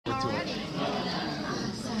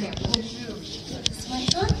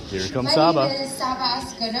Here comes My Saba. name is Saba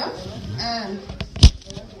Ascoto.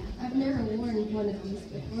 I've never worn one of these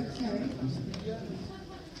before. Sorry.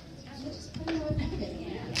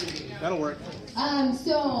 That'll work.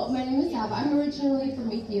 So my name is Saba. I'm originally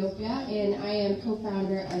from Ethiopia, and I am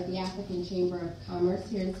co-founder of the African Chamber of Commerce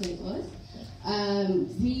here in St. Louis.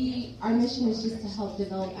 Our mission is just to help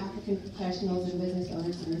develop African professionals and business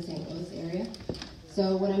owners in the St. Louis area.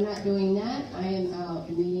 So when I'm not doing that, I am out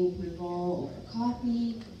meeting people over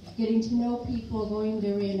coffee, getting to know people, going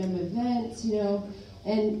to random events,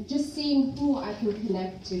 and just seeing who I can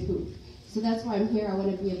connect to who. So that's why I'm here. I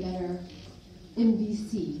want to be a better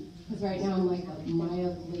MVC, because right now I'm like a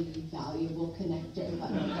mildly valuable connector.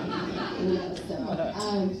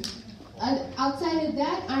 Outside of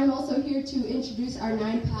that, I'm also here to introduce our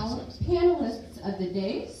 9 panelists of the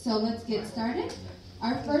day. So let's get started.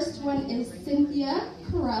 Our first one is Cynthia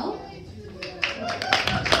Carell.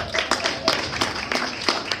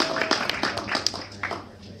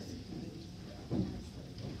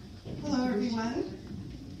 Hello, everyone.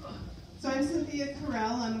 So I'm Cynthia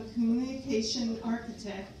Carell. I'm a communication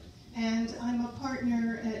architect, and I'm a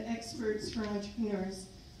partner at Experts for Entrepreneurs.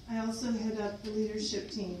 I also head up the leadership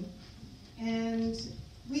team. And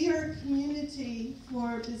we are a community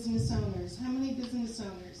for business owners. How many business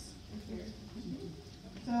owners are here?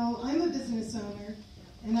 So I'm a business owner,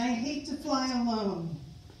 and I hate to fly alone.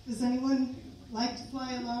 Does anyone like to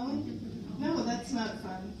fly alone? No, that's not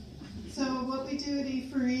fun. So what we do at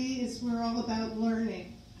E4E is we're all about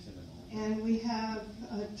learning. And we have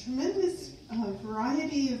a tremendous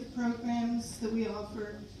variety of programs that we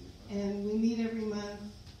offer, and we meet every month.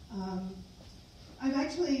 I've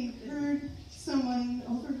actually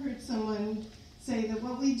overheard someone say that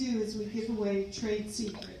what we do is we give away trade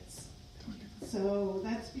secrets. So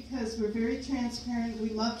that's because we're very transparent. We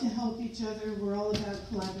love to help each other. We're all about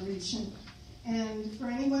collaboration. And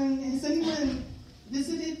has anyone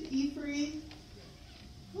visited E4E?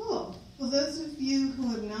 Cool. Well, those of you who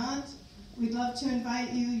have not, we'd love to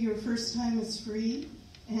invite you. Your first time is free,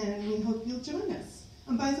 and we hope you'll join us.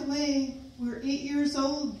 And by the way, we're 8 years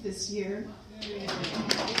old this year.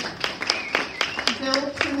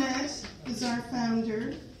 Bill Kennett is our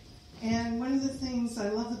founder, and one of the things I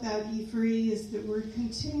love about E4E is that we're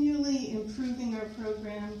continually improving our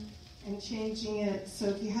program and changing it. So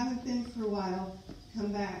if you haven't been for a while,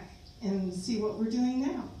 come back and see what we're doing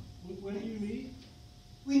now. When do you meet?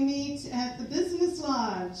 We meet at the Business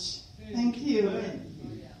Lodge. Thank you.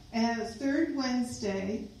 Third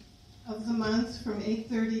Wednesday of the month from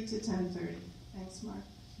 8:30 to 10:30. Thanks, Mark.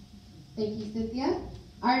 Thank you, Cynthia.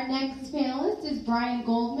 Our next panelist is Brian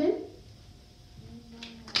Goldman.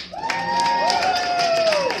 She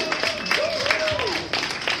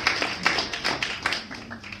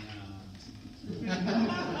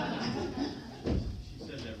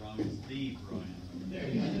said that wrong. It's the Brian.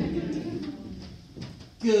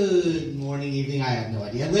 Good morning, evening. I have no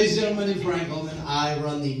idea. Ladies and gentlemen, my name is Brian Goldman. I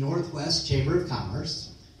run the Northwest Chamber of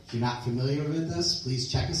Commerce. If you're not familiar with us, please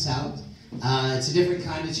check us out. It's a different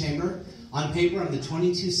kind of chamber. On paper, I'm the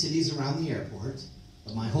 22 cities around the airport,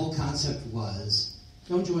 but my whole concept was,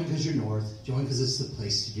 don't join because you're north, join because it's the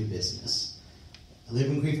place to do business. I live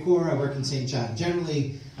in Creve Coeur, I work in St. John.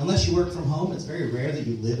 Generally, unless you work from home, it's very rare that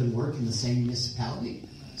you live and work in the same municipality.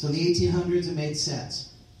 So in the 1800s, it made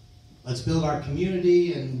sense. Let's build our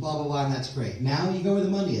community and blah, blah, blah, and that's great. Now you go where the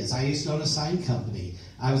money is. I used to own a sign company.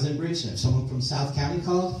 I was in Bridgeton. If someone from South County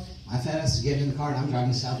called, my fat ass is getting in the car and I'm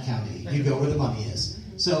driving to South County. You go where the money is.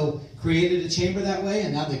 So created a chamber that way,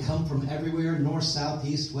 and now they come from everywhere, north, south,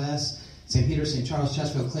 east, west, St. Peter, St. Charles,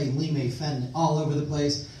 Chesterfield, Clayton, Lee, May, Fenton, all over the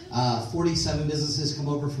place. 47 businesses come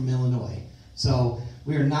over from Illinois. So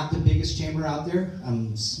we are not the biggest chamber out there.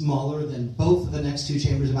 I'm smaller than both of the next 2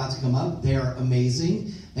 chambers about to come up. They are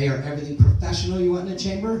amazing. They are everything professional you want in a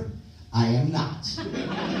chamber. I am not.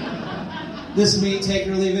 This is me, take it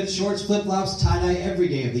or leave it, shorts, flip-flops, tie-dye every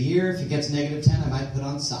day of the year. If it gets -10, I might put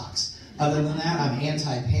on socks. Other than that, I'm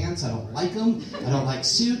anti-pants. I don't like them. I don't like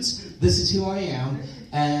suits. This is who I am,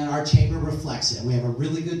 and our chamber reflects it. We have a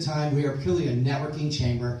really good time. We are purely a networking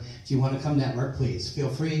chamber. If you want to come network, please feel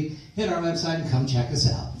free. Hit our website and come check us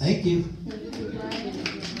out. Thank you. Thank you, Brian.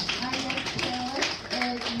 Our next panelist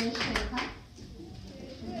is Ms. Hancock.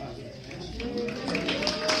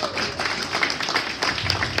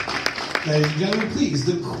 Ladies and gentlemen, please,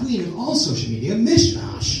 the queen of all social media,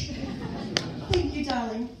 Mishmash. Thank you,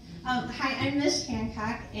 darling. Hi, I'm Miss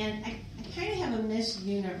Hancock, and I kind of have a Miss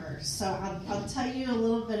Universe, so I'll tell you a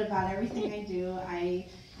little bit about everything I do. I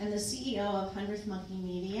am the CEO of 100th Monkey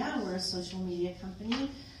Media. We're a social media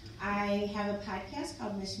company. I have a podcast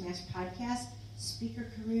called Mishmash Podcast.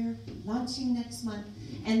 speaker career, launching next month.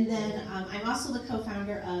 And then I'm also the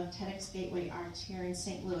co-founder of TEDx Gateway Arts here in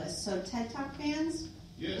St. Louis. So TED Talk fans?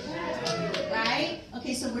 Yes. Right?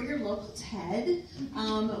 Okay, so we're your local TED.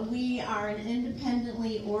 We are an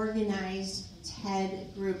independently organized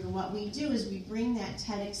TED group, and what we do is we bring that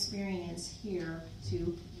TED experience here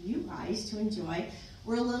to you guys to enjoy.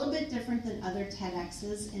 We're a little bit different than other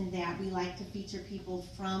TEDx's in that we like to feature people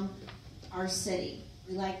from our city.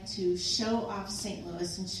 We like to show off St.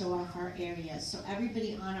 Louis and show off our area. So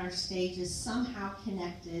everybody on our stage is somehow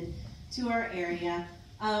connected to our area.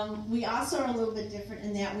 We also are a little bit different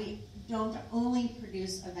in that we don't only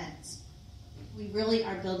produce events. We really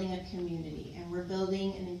are building a community, and we're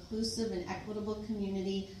building an inclusive and equitable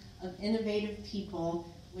community of innovative people,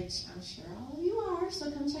 which I'm sure all of you are, so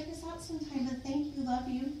come check us out sometime. But thank you, love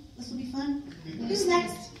you. This will be fun. Who's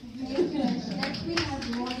next? Thank you. Next we have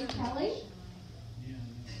Lori Kelly.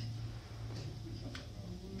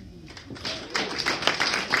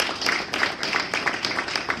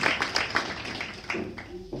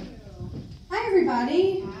 Hi,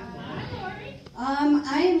 everybody.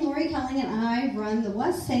 I am Lori Kelly, and I run the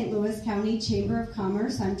West St. Louis County Chamber of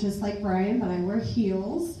Commerce. I'm just like Brian, but I wear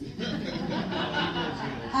heels.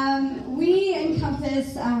 We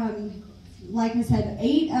encompass, like I said,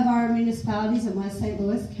 8 of our municipalities in West St.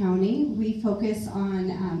 Louis County. We focus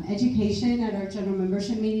on education at our general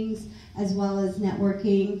membership meetings, as well as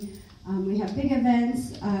networking. We have big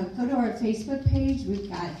events. Go to our Facebook page. We've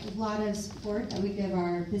got a lot of support that we give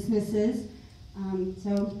our businesses.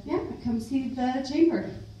 So, yeah, come see the chamber.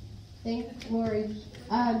 Thanks, Lori.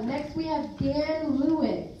 Next we have Dan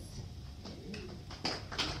Lewis.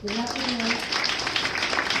 Is that what you want?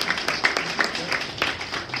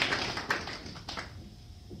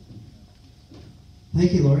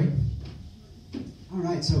 Thank you, Lori. All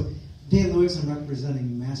right, so Dan Lewis, I'm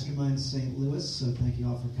representing Mastermind St. Louis, so thank you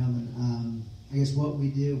all for coming. I guess what we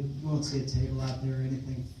do, you won't see a table out there or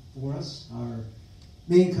anything for us. Our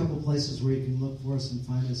main couple places where you can look for us and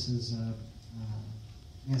find us is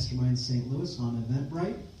Mastermind St. Louis on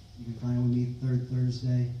Eventbrite. You can find we meet third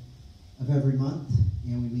Thursday of every month,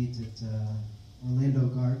 and we meet at Orlando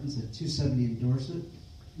Gardens at 270 in Dorset.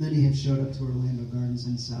 Many have showed up to Orlando Gardens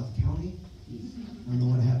in South County. I don't know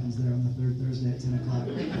what happens there on the third Thursday at 10 o'clock.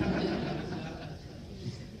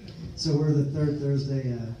 So we're the third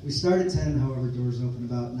Thursday. We start at 10, however, doors open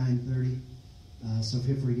about 9:30. So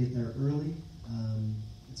feel free to get there early.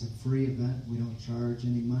 It's a free event. We don't charge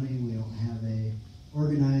any money. We don't have a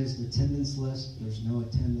organized attendance list. There's no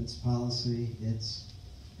attendance policy. It's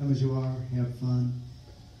come as you are, have fun.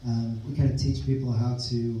 We kind of teach people how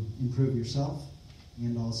to improve yourself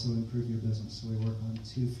and also improve your business. So we work on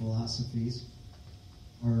 2 philosophies.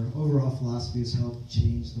 Our overall philosophy is help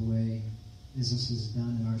change the way business is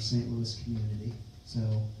done in our St. Louis community. So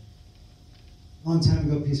a long time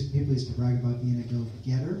ago, people used to brag about being a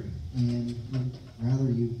go-getter, and rather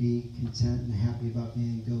you be content and happy about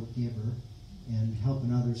being a go-giver and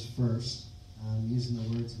helping others first, using the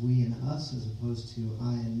words we and us as opposed to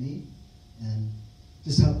I and me, and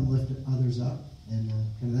just helping lift others up. And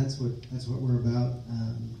kind of that's what we're about.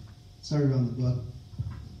 Started on the book,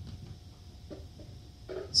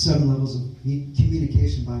 7 Levels of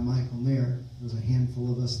Communication by Michael Mayer. There was a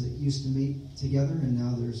handful of us that used to meet together, and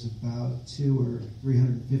now there's about 200 or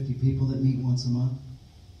 350 people that meet once a month,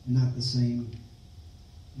 and not the same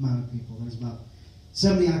amount of people. There's about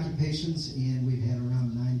 70 occupations, and we've had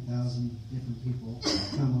around 9,000 different people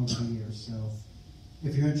come over the years. So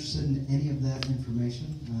if you're interested in any of that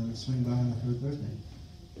information, swing by on the third Thursday.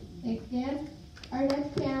 Thanks, Dan. Our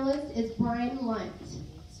next panelist is Brian Lunt.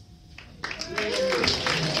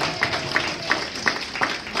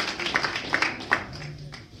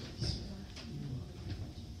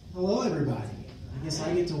 Hello, everybody. I guess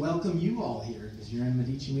I get to welcome you all here because you're in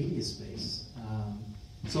Medici MediaSpace.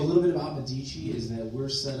 So a little bit about Medici is that we're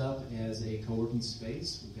set up as a co-working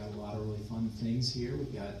space. We've got a lot of really fun things here.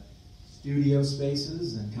 We've got studio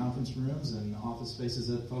spaces and conference rooms and office spaces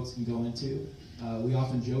that folks can go into. We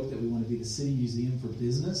often joke that we want to be the city museum for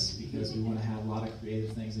business because we want to have a lot of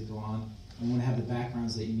creative things that go on. And we want to have the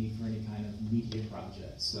backgrounds that you need for any kind of media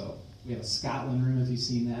project. So we have a Scotland room, if you've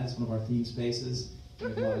seen that. It's one of our theme spaces. We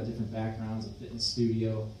have a lot of different backgrounds, a fitness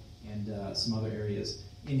studio, and some other areas.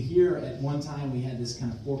 In here, at one time, we had this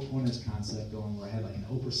kind of 4 corners concept going where I had like an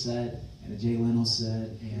Oprah set and a Jay Leno set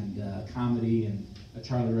and comedy and a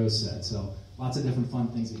Charlie Rose set. So lots of different fun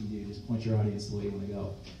things that you can do. Just point your audience the way you want to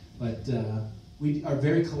go. But we are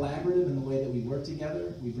very collaborative in the way that we work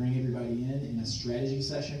together. We bring everybody in a strategy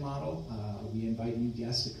session model. We invite new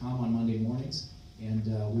guests to come on Monday mornings. And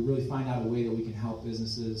we really find out a way that we can help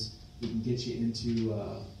businesses We can get you into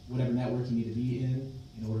whatever network you need to be in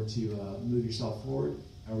order to move yourself forward,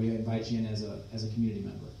 or we invite you in as a community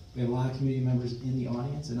member. We have a lot of community members in the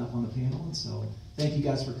audience and up on the panel, and so thank you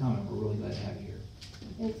guys for coming. We're really glad to have you here.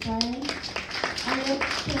 Thanks, Brian. Our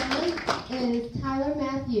next panelist is Tyler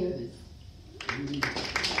Matthews.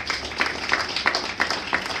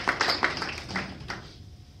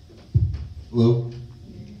 Hello,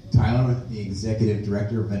 Tyler, the Executive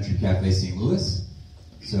Director of Venture Cafe St. Louis.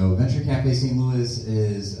 So Venture Cafe St. Louis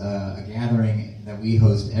is a gathering that we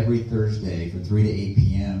host every Thursday from 3 to 8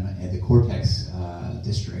 p.m. at the Cortex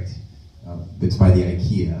District. It's by the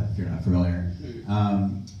IKEA, if you're not familiar.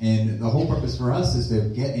 And the whole purpose for us is to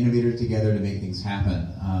get innovators together to make things happen.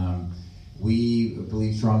 We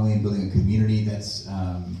believe strongly in building a community that's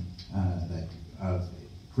of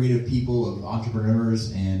creative people, of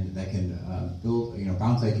entrepreneurs, and that can build,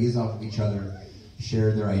 bounce ideas off of each other,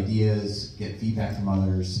 share their ideas, get feedback from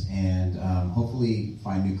others, and hopefully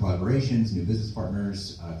find new collaborations, new business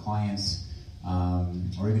partners, clients,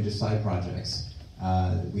 or even just side projects.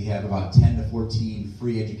 We have about 10 to 14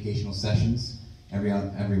 free educational sessions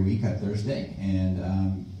every week on Thursday,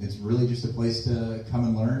 and it's really just a place to come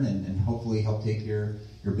and learn and hopefully help take your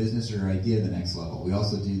business or your idea to the next level. We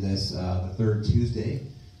also do this the third Tuesday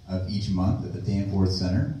of each month at the Danforth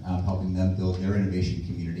Center, helping them build their innovation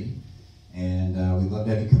community. And we'd love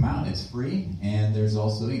to have you come out. It's free, and there's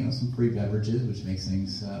also some free beverages, which makes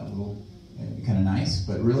things a little kind of nice.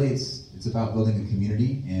 But really, it's about building a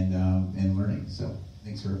community and learning. So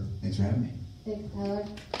thanks for having me. Thanks, Tyler.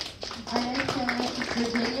 Our next panelist is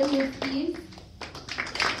Virginia MediaSpace.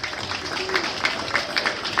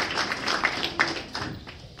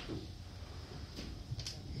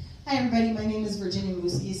 Hi everybody, my name is Virginia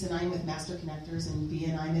MediaSpace and I'm with Master Connectors in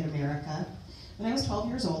BNI Mid-America. When I was 12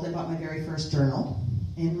 years old, I bought my very first journal,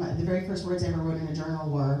 and the very first words I ever wrote in a journal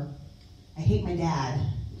were, "I hate my dad.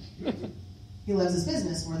 He loves his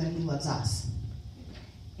business more than he loves us."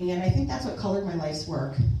 And I think that's what colored my life's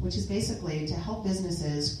work, which is basically to help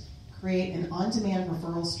businesses create an on-demand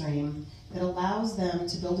referral stream that allows them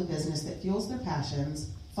to build a business that fuels their passions,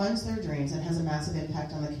 funds their dreams, and has a massive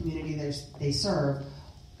impact on the community they serve,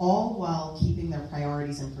 all while keeping their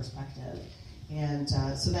priorities in perspective. And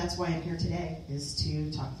so that's why I'm here today, is to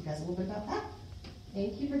talk to you guys a little bit about that.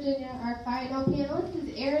 Thank you, Virginia. Our final panelist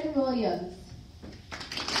is Aaron Williams.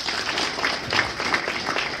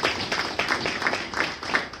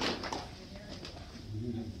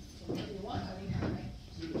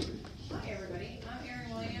 Hi, everybody. I'm Erin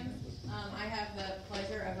Williams. I have the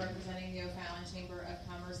pleasure of representing the O'Fallon Chamber of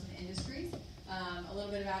Commerce and Industries. A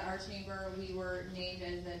little bit about our chamber. We were named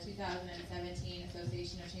as the 2017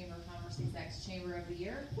 Association of Chamber of Commerce Execs Chamber of the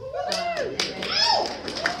Year. And in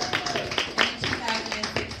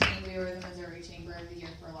 2016, we were the Missouri Chamber of the Year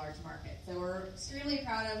for large market. So we're extremely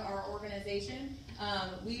proud of our organization.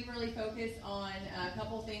 We really focus on a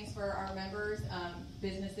couple things for our members,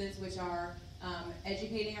 businesses which are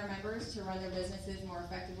educating our members to run their businesses more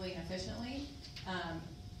effectively and efficiently,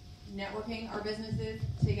 networking our businesses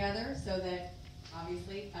together so that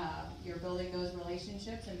obviously you're building those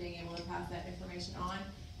relationships and being able to pass that information on,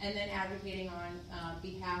 and then advocating on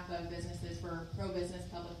behalf of businesses for pro-business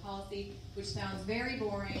public policy, which sounds very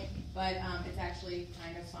boring, but it's actually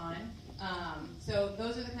kind of fun. So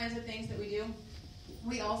those are the kinds of things that we do.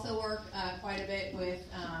 We also work quite a bit with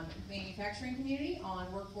the manufacturing community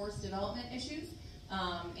on workforce development issues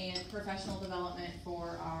and professional development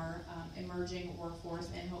for our emerging workforce,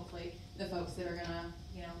 and hopefully the folks that are going to,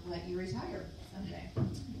 let you retire someday.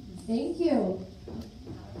 Thank you.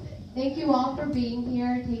 Thank you all for being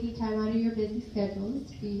here, taking time out of your busy schedules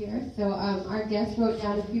to be here. So our guests wrote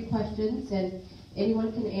down a few questions, and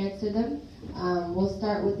anyone can answer them. We'll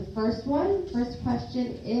start with the first one. First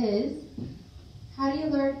question is, how do you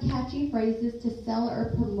learn catchy phrases to sell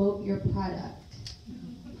or promote your product?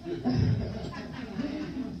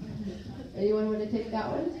 Anyone want to take that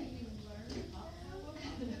one?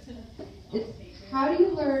 How do you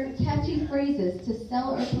learn catchy phrases to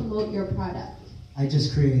sell or promote your product? I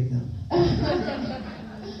just create them.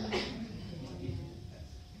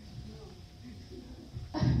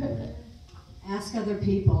 Ask other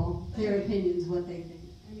people their opinions, what they think.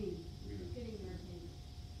 Getting their opinion.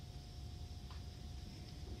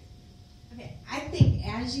 Okay, I think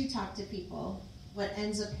as you talk to people, what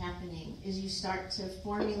ends up happening is you start to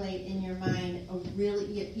formulate in your mind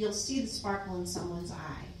you'll see the sparkle in someone's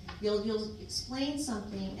eye. You'll explain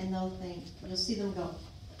something and you'll see them go,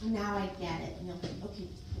 now I get it. And you'll think, okay,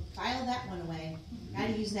 file that one away. Got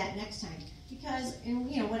to use that next time. Because,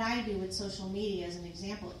 what I do with social media as an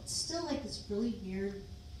example, it's still like this really weird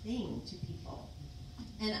thing to people.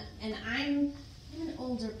 And I'm an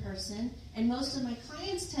older person, and most of my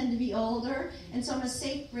clients tend to be older, and so I'm a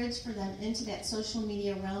safe bridge for them into that social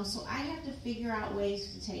media realm. So I have to figure out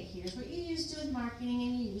ways to take, here's what you used to with marketing,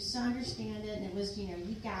 and you used to understand it, and it was,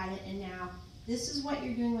 you got it, and now this is what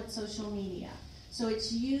you're doing with social media. So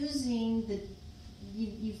it's using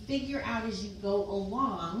you figure out as you go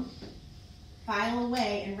along, file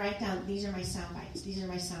away and write down, these are my sound bites, these are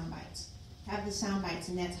my sound bites. Have the sound bites,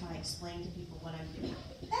 and that's how I explain to people what I'm doing.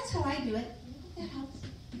 That's how I do it. That helps.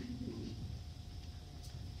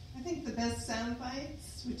 I think the best sound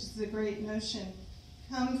bites, which is a great notion,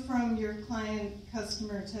 come from your client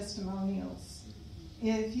customer testimonials.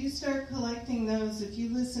 If you start collecting those, if you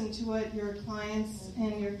listen to what your clients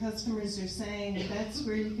and your customers are saying, that's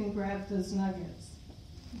where you can grab those nuggets.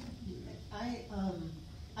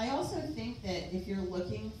 I also think that if you're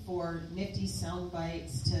looking for nifty sound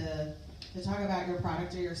bites to talk about your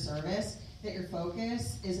product or your service, that your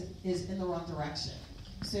focus is in the wrong direction.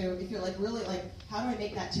 So if you're really how do I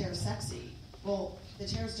make that chair sexy? Well, the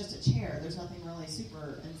chair is just a chair. There's nothing really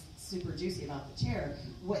super juicy about the chair.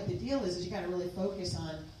 What the deal is you got to really focus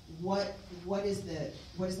on what is the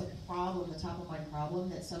problem, the top of mind problem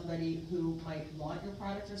that somebody who might want your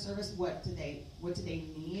product or service, what do they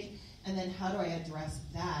need, and then how do I address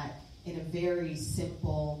that in a very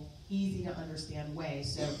simple, easy to understand way.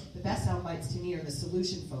 So the best sound bites to me are the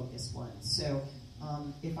solution focused ones. So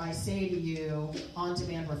if I say to you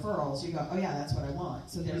on-demand referrals, you go, oh yeah, that's what I want.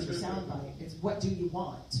 So there's your sound bite. It's what do you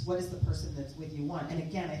want? What does the person that's with you want? And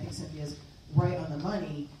again, I think Cynthia's right on the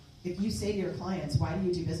money. If you say to your clients, why do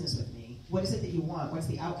you do business with me? What is it that you want? What's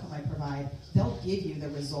the outcome I provide? They'll give you the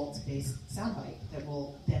results-based sound bite that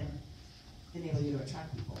will then enable you to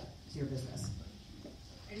attract people to your business.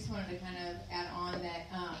 I just wanted to kind of add on that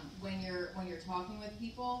when you're talking with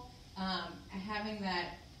people, having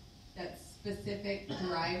that specific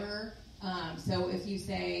driver. So if you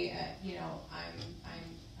say, I'm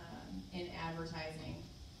in advertising.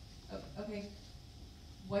 Okay,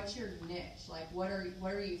 what's your niche? Like, what are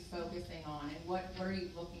you focusing on, and what are you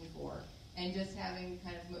looking for? And just having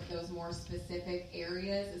kind of those more specific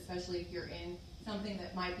areas, especially if you're in something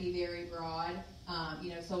that might be very broad.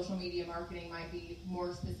 Social media marketing might be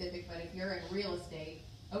more specific, but if you're in real estate,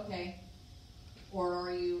 okay, or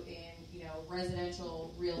are you in,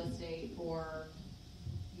 residential real estate, or,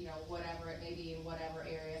 whatever it may be in whatever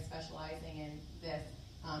area, specializing in this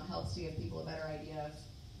helps to give people a better idea of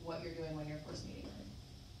what you're doing when you're first meeting them.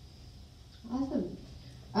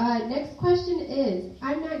 Awesome. Next question is,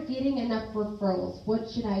 I'm not getting enough referrals. What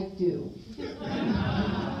should I do?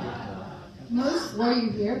 Were you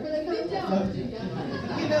here for the conversation?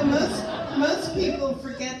 Most people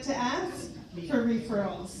forget to ask for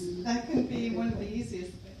referrals. That can be one of the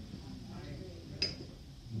easiest things.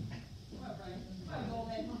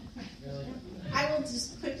 I will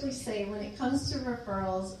just quickly say, when it comes to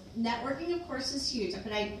referrals, networking, of course, is huge,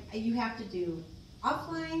 but you have to do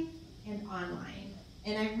offline and online.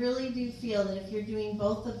 And I really do feel that if you're doing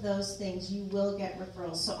both of those things, you will get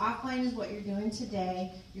referrals. So offline is what you're doing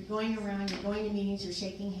today. You're going around, you're going to meetings, you're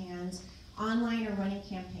shaking hands. Online are running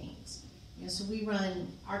campaigns. So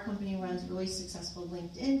our company runs really successful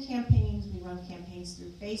LinkedIn campaigns. We run campaigns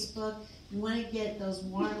through Facebook. You want to get those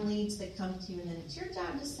warm leads that come to you, and then it's your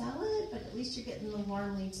job to sell it, but at least you're getting the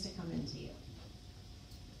warm leads to come into you.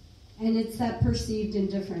 And it's that perceived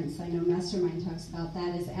indifference. I know Mastermind talks about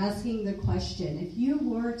that, is asking the question. If you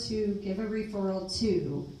were to give a referral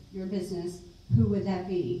to your business, who would that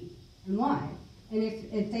be and why? And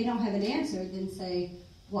if they don't have an answer, then say,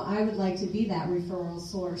 well, I would like to be that referral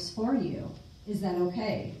source for you. Is that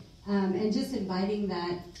okay? And just inviting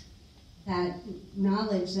that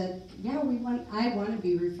knowledge that, I want to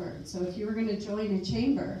be referred. So if you were going to join a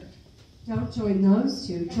chamber, don't join those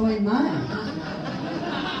two, join mine.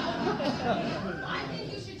 I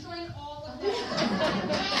think you should join all of them.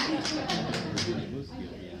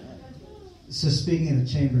 So speaking of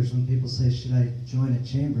chambers, when people say, should I join a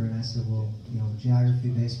chamber? And I said, well, geography,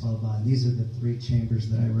 baseball, bond. These are the three chambers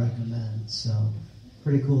that I recommend. So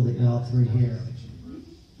pretty cool that you're all three here.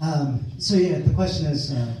 The question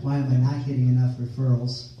is, why am I not getting enough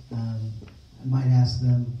referrals? I might ask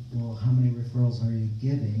them, well, how many referrals are you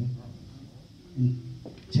giving? And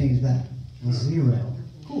change that. Well, 0.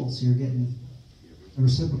 Cool, so you're getting a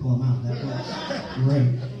reciprocal amount. That works.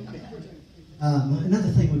 Great.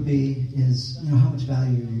 Another thing would be is, how much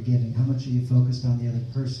value are you giving? How much are you focused on the other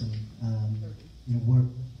person?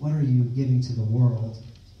 What are you giving to the world?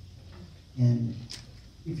 And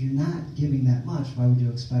if you're not giving that much, why would you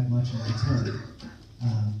expect much in return?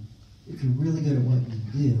 If you're really good at what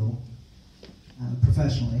you do,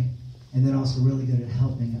 professionally, and then also really good at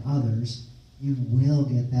helping others, you will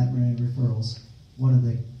get that many referrals. One of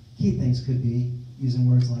the key things could be using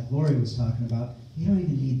words like Lori was talking about. You don't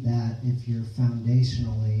even need that if you're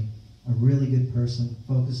foundationally a really good person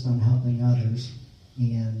focused on helping others,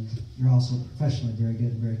 and you're also professionally very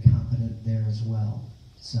good and very competent there as well.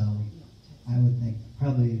 So I would think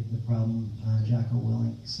probably the problem, Jocko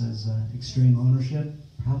Willink says, extreme ownership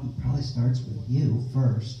probably starts with you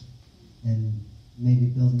first, and maybe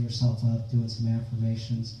building yourself up, doing some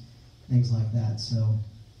affirmations, things like that. So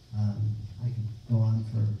I can go on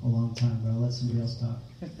for a long time, but I'll let somebody else talk.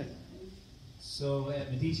 So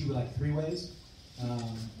at Medici, we like 3 ways.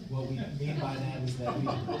 What we mean by that is that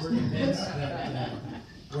we're convinced that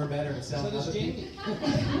we're better at selling other people.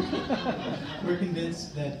 We're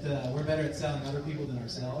convinced that we're better at selling other people than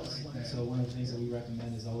ourselves. And so one of the things that we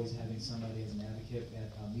recommend is always having somebody as an advocate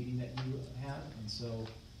at a meeting that you have. And so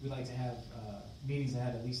we like to have meetings that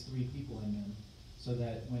have at least 3 people in them, so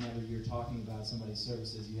that whenever you're talking about somebody's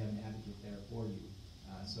services, you have an advocate there for you.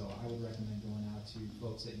 So I would recommend going out to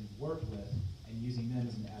folks that you've worked with and using them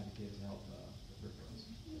as an advocate to help with referrals.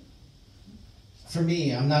 For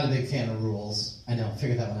me, I'm not a big fan of rules. I know,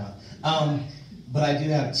 figure that one out. But I do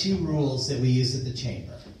have 2 rules that we use at the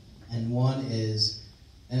chamber. And one is,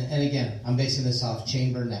 and again, I'm basing this off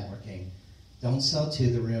chamber networking. Don't sell to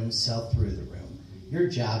the room, sell through the room. Your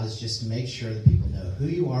job is just to make sure that people know who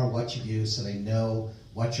you are, what you do, so they know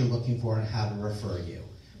what you're looking for and how to refer you.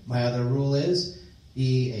 My other rule is,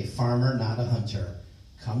 be a farmer, not a hunter.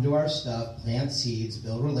 Come to our stuff, plant seeds,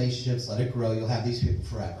 build relationships, let it grow. You'll have these people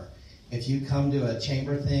forever. If you come to a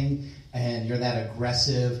chamber thing and you're that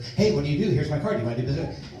aggressive, hey, what do you do? Here's my card. You want to do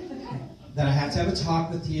business? Then I have to have a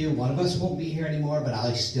talk with you. One of us won't be here anymore, but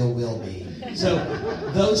I still will be. So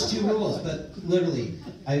those 2 rules. But literally,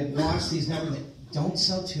 I watch these numbers. Don't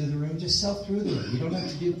sell to the room, just sell through the room. You don't have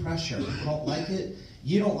to do pressure. People don't like it.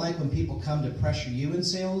 You don't like when people come to pressure you in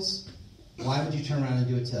sales. Why would you turn around and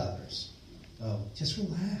do it to others? Oh, just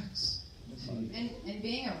relax. And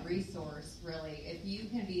being a resource, really, if you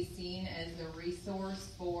can be seen as the resource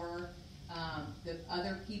for the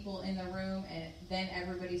other people in the room, and then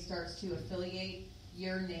everybody starts to affiliate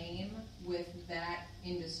your name with that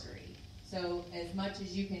industry. So as much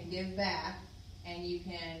as you can give back and you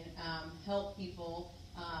can help people,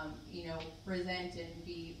 present and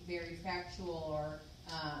be very factual, or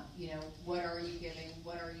what are you giving?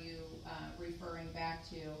 What are you referring back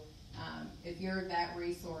to? If you're that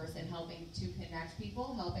resource and helping to connect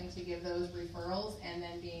people, helping to give those referrals, and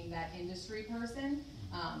then being that industry person,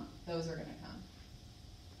 those are going to come.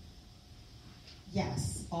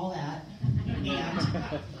 Yes, all that.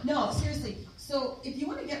 And no, seriously. So if you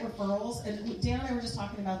want to get referrals, and Dan and I were just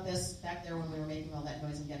talking about this back there when we were making all that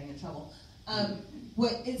noise and getting in trouble.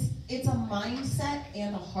 It's a mindset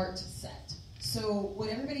and a heart set. So what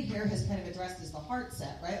everybody here has kind of addressed is the heart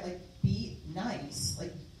set, right? Like, be nice.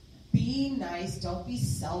 Like, be nice. Don't be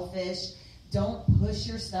selfish. Don't push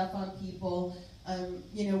your stuff on people.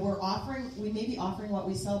 We may be offering what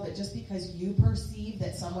we sell, but just because you perceive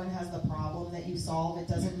that someone has the problem that you solve, it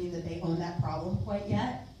doesn't mean that they own that problem quite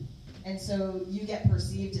yet. And so you get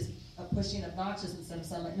perceived as pushing obnoxious instead of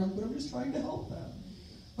someone, but I'm just trying to help them.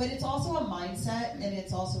 But it's also a mindset, and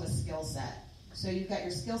it's also a skill set. So you've got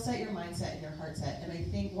your skill set, your mindset, and your heart set. And I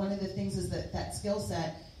think one of the things is that skill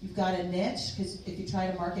set, you've got a niche, because if you try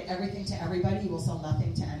to market everything to everybody, you will sell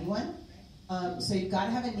nothing to anyone. So you've got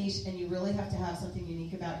to have a niche, and you really have to have something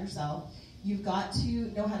unique about yourself. You've got to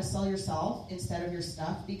know how to sell yourself instead of your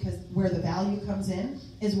stuff, because where the value comes in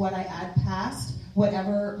is what I add past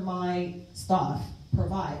whatever my stuff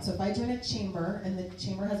provides. So if I join a chamber, and the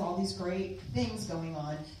chamber has all these great things going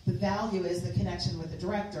on, the value is the connection with the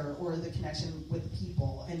director or the connection with the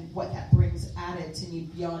people and what that brings added to me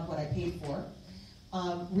beyond what I paid for.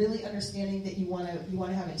 Really understanding that you want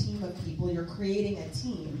to have a team of people. You're creating a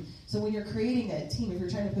team. So when you're creating a team, if you're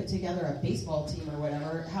trying to put together a baseball team or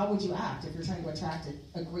whatever, how would you act if you're trying to attract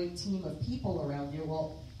a great team of people around you?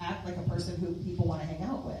 Well, act like a person who people want to hang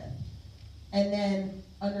out with. And then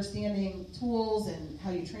understanding tools and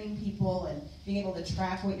how you train people and being able to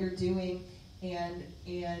track what you're doing, and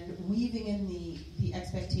weaving in the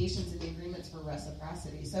expectations and the agreements for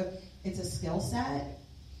reciprocity. So it's a skill set,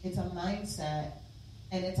 it's a mindset,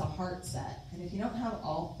 and it's a heart set. And if you don't have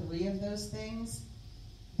all 3 of those things,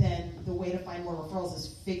 then the way to find more referrals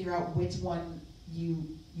is figure out which one you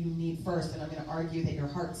need first. And I'm going to argue that your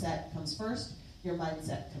heart set comes first, your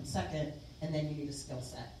mindset comes second, and then you need a skill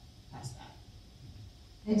set past that.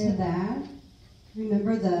 And to that,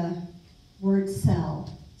 remember the word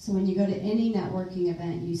sell. So when you go to any networking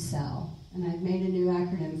event, you sell. And I've made a new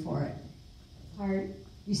acronym for it. Heart,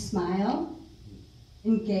 You smile,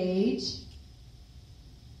 engage,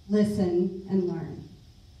 listen, and learn.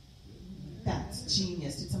 That's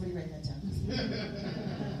genius. Did somebody write that down?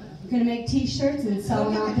 I'm going to make t-shirts and sell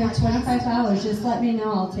them out there $25. Just let me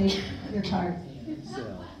know. I'll take your card.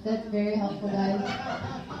 That's very helpful, guys.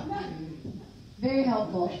 Very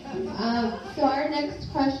helpful. So our next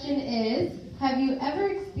question is, have you ever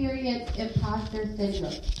experienced imposter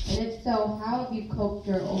syndrome? And if so, how have you coped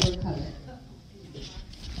or overcome it?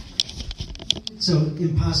 So,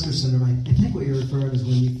 imposter syndrome, I think what you're referring is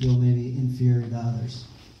when you feel maybe inferior to others.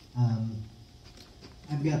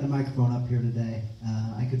 I've got the microphone up here today.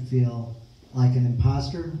 I could feel like an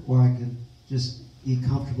imposter, or I could just be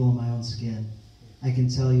comfortable in my own skin. I can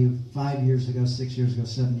tell you 5 years ago, 6 years ago,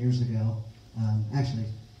 7 years ago, actually,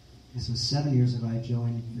 this was 7 years ago, I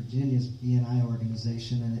joined Virginia's B&I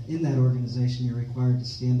organization, and in that organization, you're required to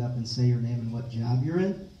stand up and say your name and what job you're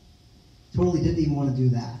in. Totally didn't even want to do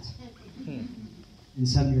that. And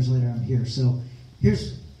 7 years later, I'm here. So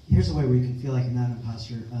here's a way where you can feel like you're not an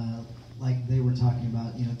imposter. Like they were talking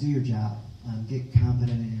about, do your job, get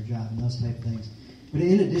competent in your job, and those type of things. But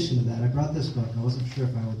in addition to that, I brought this book. I wasn't sure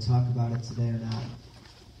if I would talk about it today or not.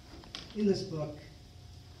 In this book,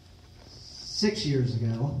 6 years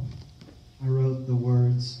ago, I wrote the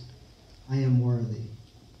words, "I am worthy."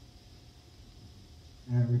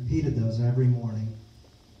 And I repeated those every morning,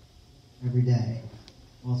 every day,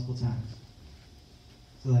 multiple times,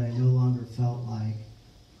 so that I no longer felt like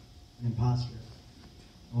an imposter.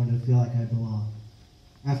 I wanted to feel like I belonged.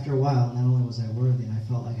 After a while, not only was I worthy, and I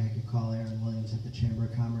felt like I could call Erin Williams at the Chamber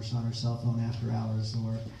of Commerce on her cell phone after hours,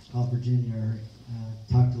 or call Virginia, or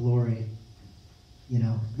talk to Lori,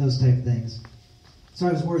 those type of things. So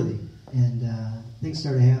I was worthy, and things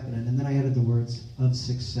started happening, and then I added the words of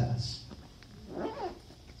success.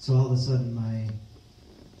 So all of a sudden, my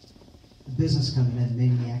business coming in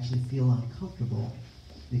made me actually feel uncomfortable,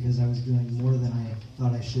 because I was doing more than I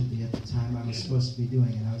thought I should be at the time I was supposed to be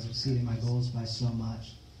doing, and I was exceeding my goals by so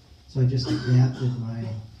much. So I just adapted my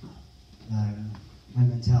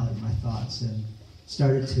mentality, my thoughts, and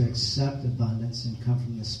started to accept abundance and come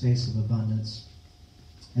from the space of abundance.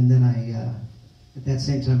 And then at that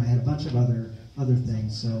same time, I had a bunch of other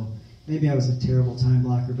things. So maybe I was a terrible time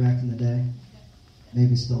blocker back in the day.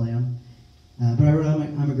 Maybe still am. But I wrote,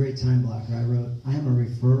 I'm a great time blocker. I wrote, I am a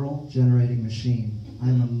referral generating machine.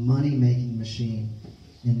 I'm a money-making machine.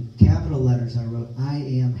 In capital letters, I wrote, I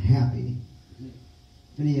am happy.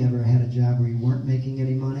 If any of you ever had a job where you weren't making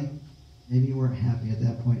any money, maybe you weren't happy at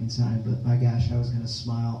that point in time, but by gosh, I was going to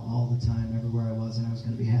smile all the time everywhere I was, and I was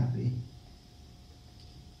going to be happy.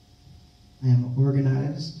 I am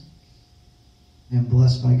organized. I am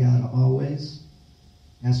blessed by God always.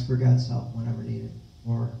 Ask for God's help whenever needed,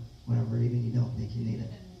 or whenever even you don't think you need it.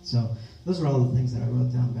 So those are all the things that I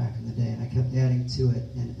wrote down back in the day, and I kept adding to it,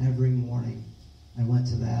 and every morning I went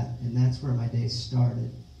to that, and that's where my day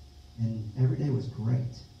started. And every day was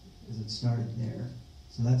great, because it started there.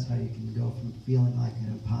 So that's how you can go from feeling like an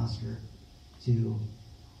imposter to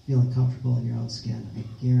feeling comfortable in your own skin. I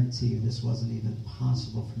guarantee you this wasn't even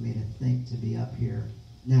possible for me to think to be up here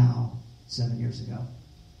now 7 years ago.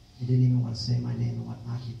 I didn't even want to say my name and what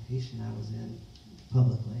occupation I was in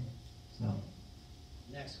publicly. So,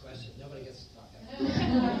 next question. Nobody gets to talk.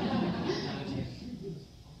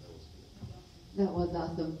 That was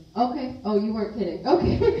awesome. Okay. Oh, you weren't kidding.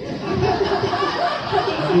 Okay. Did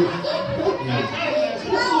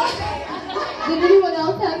anyone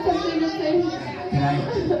else have something to say?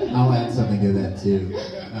 I'll add something to that too,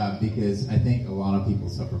 because I think a lot of people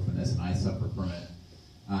suffer from this, and I suffer from it.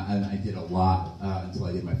 And I did a lot until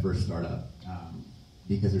I did my first startup.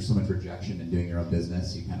 Because there's so much rejection in doing your own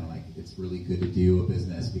business, you kind of like, it's really good to do a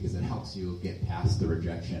business because it helps you get past the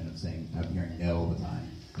rejection of hearing no all the time.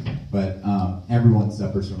 But everyone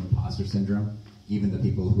suffers from imposter syndrome, even the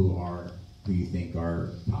people who you think are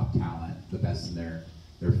top talent, the best in their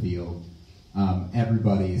field.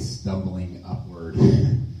 Everybody is stumbling upward.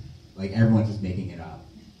 Like everyone's just making it up.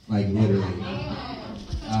 Like literally.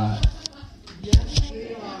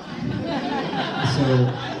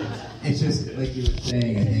 So it's just like you were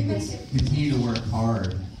saying, I think it's continue to work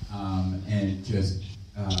hard and just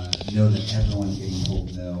know that everyone's getting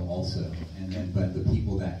told no also. But the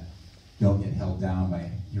people that don't get held down by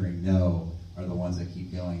hearing no are the ones that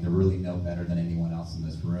keep going. They're really no better than anyone else in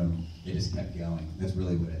this room. They just kept going. That's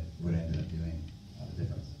really what it ended up doing the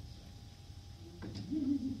difference.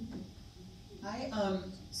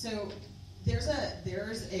 So there's a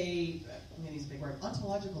I'm going to use a big word,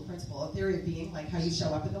 ontological principle, a theory of being, like how you show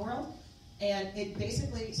up in the world. And it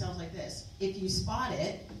basically sounds like this. If you spot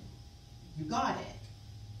it, you got it.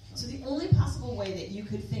 So the only possible way that you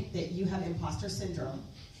could think that you have imposter syndrome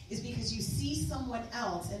is because you see someone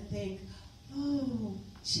else and think, oh,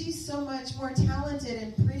 she's so much more talented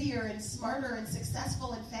and prettier and smarter and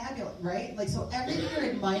successful and fabulous, right? Like, so everything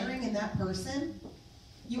you're admiring in that person,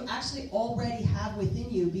 you actually already have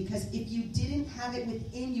within you, because if you didn't have it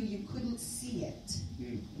within you, you couldn't see it.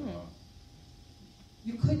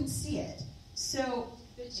 You couldn't see it. So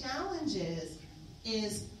the challenge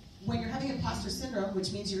is when you're having imposter syndrome,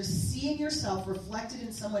 which means you're seeing yourself reflected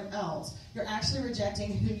in someone else, you're actually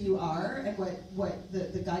rejecting who you are and what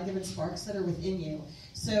the God-given sparks that are within you.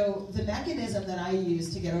 So the mechanism that I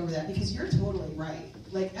use to get over that, because you're totally right.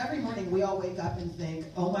 Like, every morning we all wake up and think,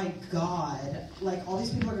 oh my God, like, all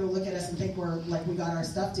these people are going to look at us and think we're, like, we got our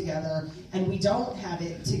stuff together, and we don't have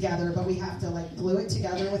it together, but we have to, like, glue it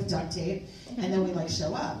together with duct tape, and then we, like,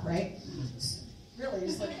 show up, right? Really,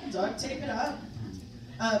 just, like, duct tape it up.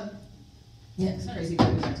 Yeah, it's crazy,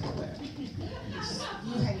 but we have to quit.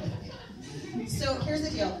 You hang with me. So here's the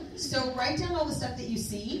deal. So write down all the stuff that you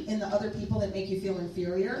see in the other people that make you feel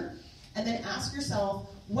inferior, and then ask yourself,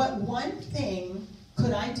 what one thing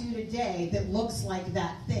could I do today that looks like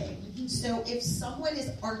that thing? So if someone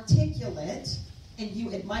is articulate, and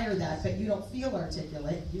you admire that, but you don't feel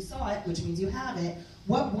articulate, you saw it, which means you have it,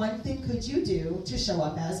 what one thing could you do to show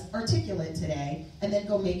up as articulate today, and then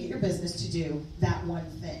go make it your business to do that one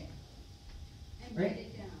thing? And write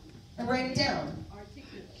it down. And write it down.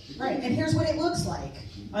 Articulate. Right, and here's what it looks like.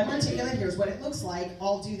 I'm articulate, here's what it looks like,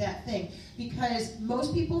 I'll do that thing. Because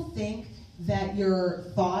most people think that your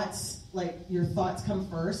thoughts come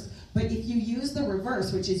first, but if you use the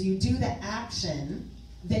reverse, which is you do the action,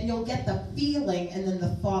 then you'll get the feeling, and then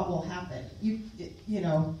the thought will happen.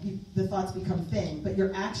 The thoughts become thing, but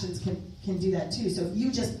your actions can do that too. So if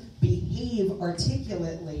you just behave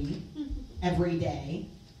articulately every day,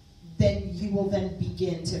 then you will then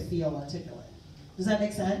begin to feel articulate. Does that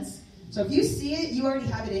make sense? So if you see it, you already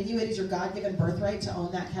have it in you. It is your God-given birthright to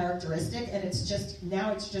own that characteristic, and it's just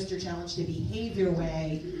your challenge to behave your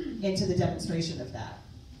way into the demonstration of that.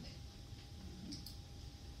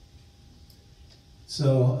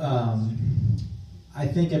 So I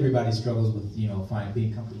think everybody struggles with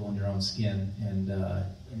being comfortable in your own skin, and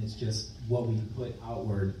it's just what we put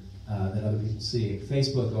outward that other people see.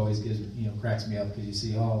 Facebook always cracks me up, because you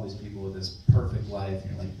see all these people with this perfect life,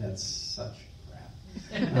 and you're like, that's such crap.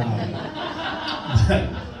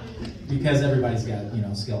 Because everybody's got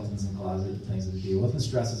skeletons in the closet and things to deal with, the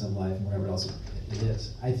stresses of life and whatever else it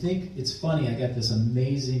is. I think it's funny. I got this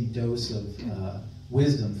amazing dose of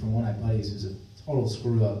wisdom from one of my buddies who's a total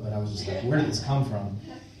screw up, but I was just like, where did this come from?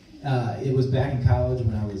 It was back in college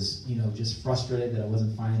when I was, just frustrated that I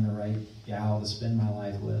wasn't finding the right gal to spend my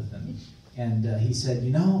life with, and he said,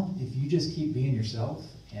 if you just keep being yourself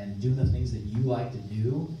and doing the things that you like to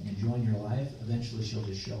do and enjoying your life, eventually she'll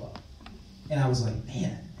just show up. And I was like,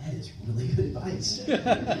 man, that is really good advice.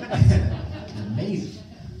 Amazing.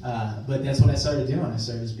 But that's what I started doing. I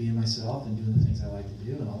started just being myself and doing the things I like to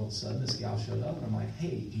do, and all of a sudden this gal showed up, and I'm like,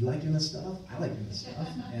 hey, do you like doing this stuff? I like doing this stuff.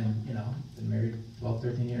 And, been married 12,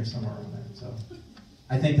 13 years, somewhere around there. So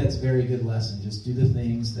I think that's a very good lesson. Just do the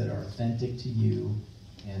things that are authentic to you,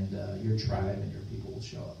 and your tribe and your people will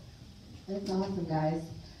show up. That's awesome, guys.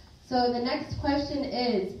 So the next question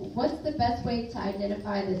is, what's the best way to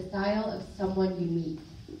identify the style of someone you meet?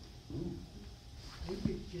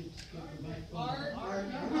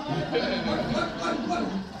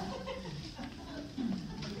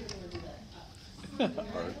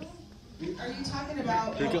 Are you talking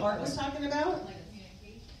about what Art was talking about?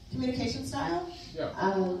 Communication style? Yeah.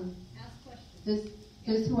 Just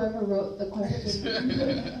whoever wrote the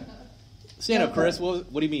question. Stand up, Chris. What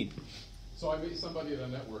do you mean? So I meet somebody at a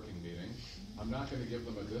networking meeting. I'm not going to give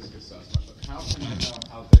them a disc assessment, but how can I know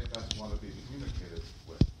how they best want to be communicated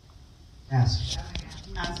with? Ask.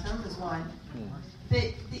 Ask them is one.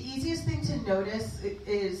 The easiest thing to notice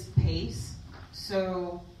is pace.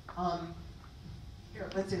 So, here,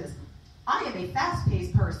 let's do this. I am a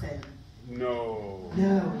fast-paced person. No.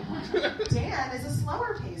 Dan is a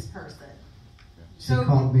slower-paced person. She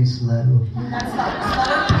called me slow. That's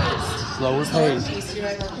not slower-paced. Slower paced. You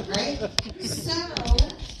know, right?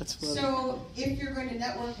 So if you're going to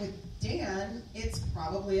network with Dan, it's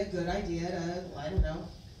probably a good idea to,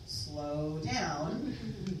 slow down,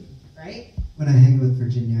 right? When I hang with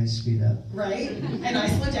Virginia, I speed up. Right? And I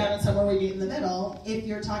slow down, and somewhere we meet in the middle. If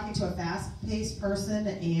you're talking to a fast-paced person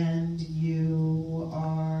and you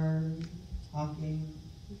are talking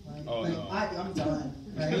I'm done,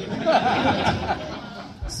 right?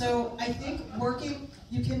 So I think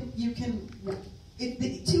you can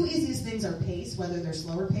The two easiest things are pace, whether they're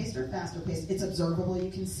slower paced or faster paced. It's observable,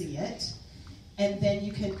 you can see it. And then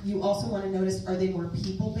you also want to notice, are they more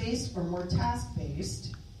people-based or more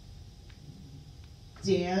task-based?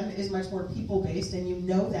 Dan is much more people-based, and you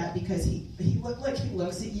know that because he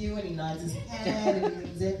looks at you and he nods his head and he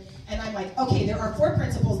leans it. And I'm like, okay, there are 4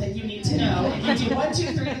 principles that you need to know, and you do 1,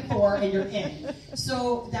 2, 3, and 4, and you're in.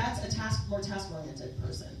 So that's a more task-oriented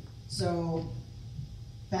person. So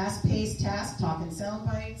fast-paced task, talk in sound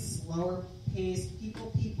bites, slower-paced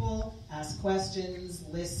people, ask questions,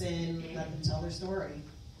 listen, let them tell their story.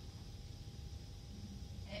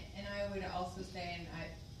 And I would also say, and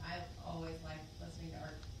I've always liked listening to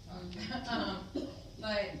Art talk,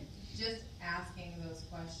 but just asking those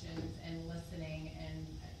questions and listening, and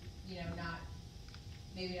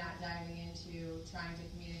maybe not diving into trying to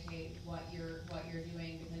communicate what you're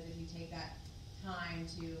doing, because if you take that time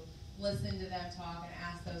to listen to them talk and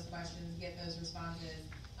ask those questions, get those responses,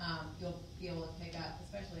 you'll be able to pick up,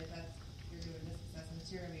 especially if you're doing this assessment,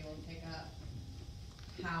 you're going to be able to pick up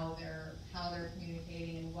how they're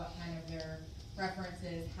communicating and what kind of their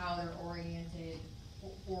preferences, how they're oriented,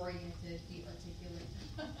 be articulate.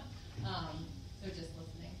 So just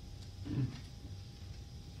listening.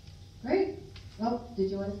 Great. Well, did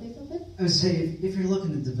you want to say something? I would say if you're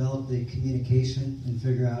looking to develop the communication and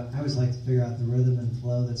I always like to figure out the rhythm and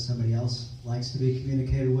flow that somebody else likes to be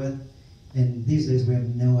communicated with. And these days we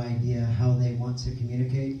have no idea how they want to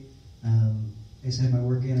communicate. I just had my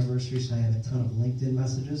work anniversary, so I had a ton of LinkedIn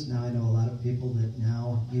messages. Now I know a lot of people that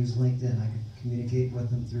now use LinkedIn. I can communicate with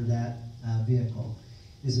them through that vehicle.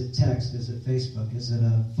 Is it text? Is it Facebook? Is it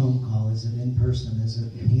a phone call? Is it in person? Is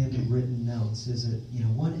it handwritten notes? Is it,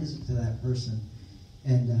 what is it to that person?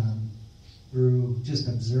 And through just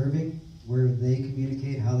observing where they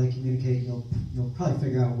communicate, how they communicate, you'll probably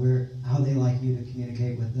figure out how they like you to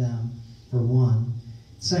communicate with them, for one.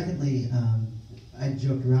 Secondly, I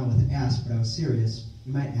joked around with ask, but I was serious.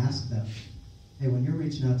 You might ask them, hey, when you're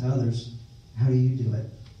reaching out to others, how do you do it?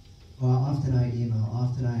 Well, often I email,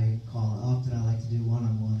 often I call, often I like to do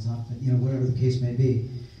one-on-ones, often, whatever the case may be.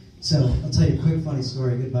 So I'll tell you a quick funny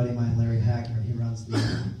story. A good buddy of mine, Larry Hackner, he runs the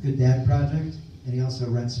Good Dad Project, and he also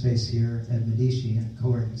rents space here at Medici in a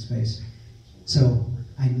co-working space. So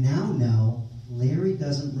I now know Larry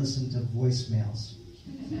doesn't listen to voicemails.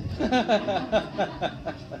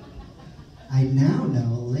 I now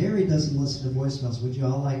know Larry doesn't listen to voicemails. Would you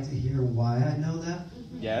all like to hear why I know that?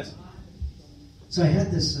 Yes. So I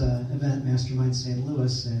had this event, Mastermind St.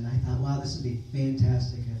 Louis, and I thought, wow, this would be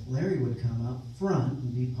fantastic if Larry would come up front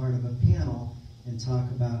and be part of a panel and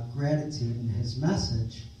talk about gratitude and his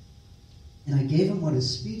message. And I gave him what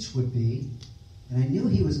his speech would be, and I knew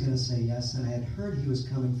he was going to say yes, and I had heard he was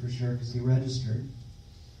coming for sure because he registered.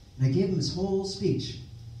 And I gave him his whole speech.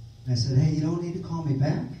 And I said, hey, you don't need to call me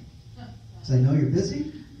back, because I know you're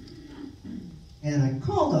busy. And I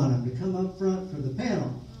called on him to come up front for the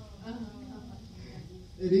panel.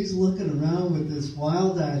 And he's looking around with this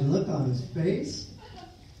wild-eyed look on his face.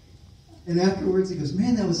 And afterwards he goes,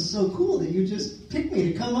 man, that was so cool that you just picked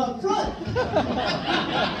me to come up front.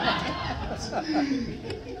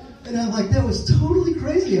 And I'm like, that was totally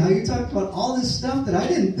crazy how you talked about all this stuff that I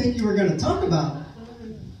didn't think you were going to talk about.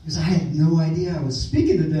 Because I had no idea I was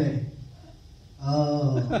speaking today.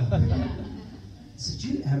 Oh. I said, did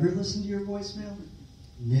you ever listen to your voicemail?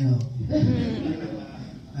 No.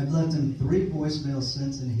 I've left him 3 voicemails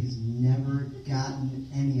since, and he's never gotten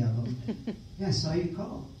any of them. Yeah, I saw you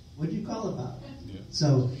call. What did you call about? Yeah.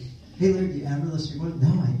 So, hey, Larry, do you ever listen to your voice?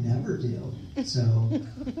 No, I never do. So,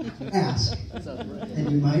 ask. And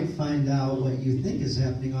you might find out what you think is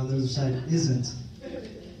happening on the other side isn't.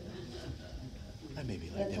 I may be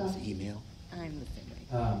like that with email. I'm the same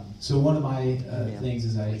way. So one of my things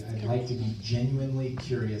is I like to be genuinely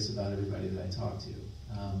curious about everybody that I talk to.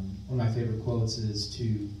 One of my favorite quotes is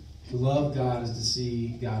to love God is to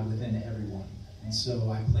see God within everyone. And so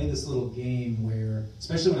I play this little game where,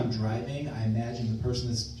 especially when I'm driving, I imagine the person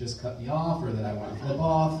that's just cut me off or that I want to flip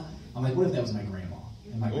off. I'm like, what if that was my grandma?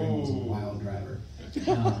 And my grandma was a wild driver.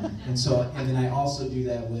 And then I also do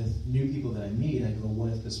that with new people that I meet. I go,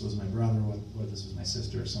 what if this was my brother? What if this was my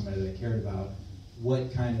sister or somebody that I cared about?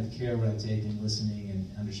 What kind of care would I take in listening and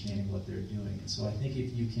understanding what they're doing? And so I think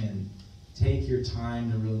if you can take your time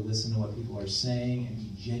to really listen to what people are saying and be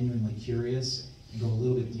genuinely curious and go a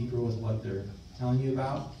little bit deeper with what they're telling you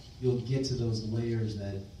about, you'll get to those layers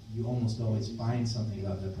that you almost always find something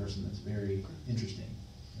about that person that's very interesting.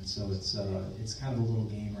 And so it's kind of a little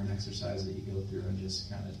game or an exercise that you go through and just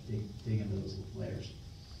kind of dig into those layers.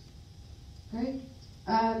 Great.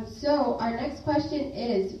 So our next question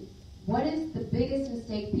is, What is the biggest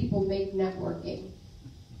mistake people make networking?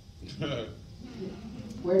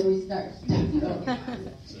 Where do we start? She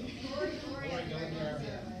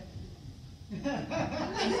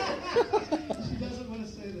doesn't want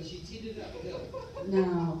to say this. She teed it up.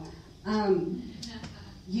 No.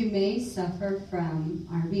 You may suffer from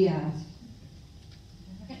RBF.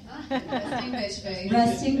 Resting bitch face.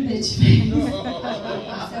 Resting bitch face.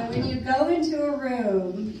 So when you go into a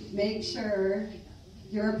room, make sure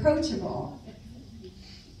you're approachable.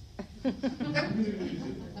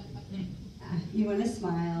 You want to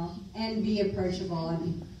smile and be approachable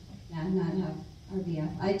and not have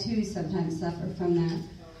RBF. I too sometimes suffer from that.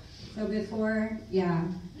 So before,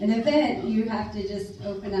 an event, you have to just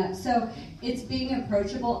open up. So it's being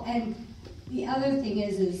approachable. And the other thing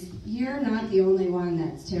is you're not the only one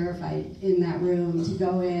that's terrified in that room to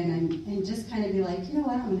go in and just kind of be like, you know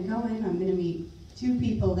what, I'm going to go in, I'm going to meet two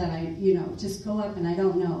people that I, just go up and I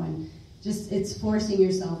don't know. And just, it's forcing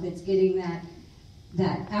yourself. It's getting that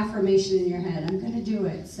affirmation in your head. I'm going to do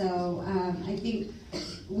it. So I think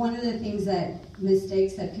one of the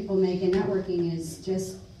mistakes that people make in networking is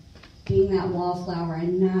just being that wallflower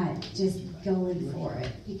and not just going for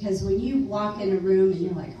it. Because when you walk in a room and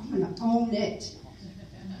you're like, I'm going to own it,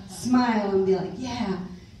 smile and be like, yeah,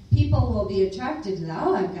 people will be attracted to that.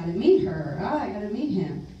 Oh, I've got to meet her. Oh, I've got to meet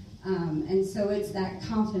him. And so it's that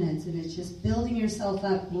confidence, and it's just building yourself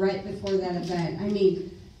up right before that event. I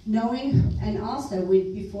mean, knowing, and also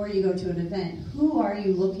before you go to an event, who are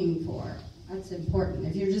you looking for? That's important.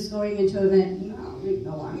 If you're just going into an event,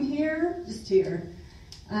 no, I'm here, just here.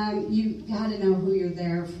 You got to know who you're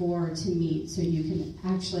there for to meet, so you can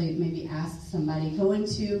actually maybe ask somebody. Go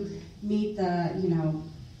into meet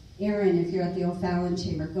Aaron, if you're at the O'Fallon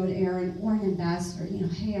Chamber, go to Aaron or an ambassador.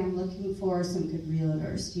 Hey, I'm looking for some good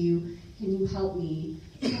realtors. Can you help me?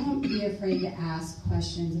 Don't be afraid to ask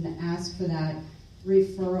questions and to ask for that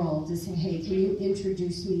referral to say, hey, can you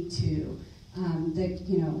introduce me to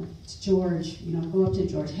George? Go up to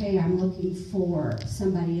George. Hey, I'm looking for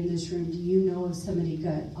somebody in this room. Do you know of somebody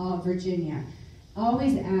good? Virginia.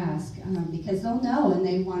 Always ask because they'll know and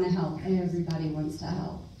they want to help. Everybody wants to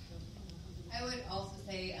help. I would also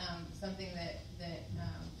say something that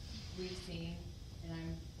we've seen, and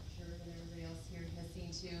I'm sure that everybody else here has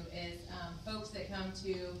seen too, is folks that come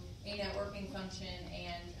to a networking function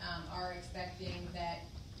and are expecting that,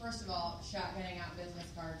 first of all, shotgunning out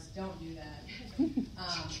business cards, don't do that.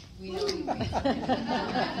 We know you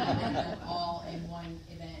can all in one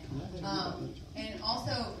event. And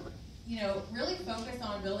also, really focus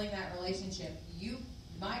on building that relationship. You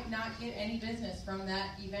might not get any business from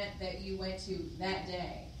that event that you went to that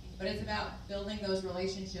day, but it's about building those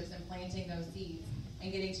relationships and planting those seeds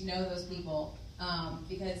and getting to know those people,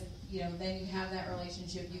 because then you have that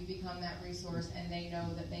relationship, you've become that resource, and they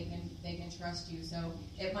know that they can trust you. So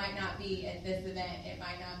it might not be at this event, it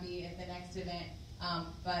might not be at the next event,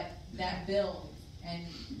 but that builds, and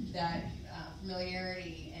that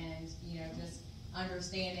familiarity and just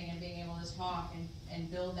understanding and being able to talk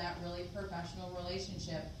and build that really professional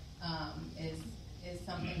relationship is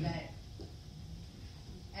something that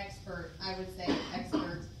expert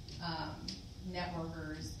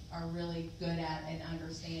networkers are really good at and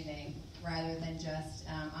understanding, rather than just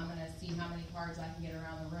I'm going to see how many cards I can get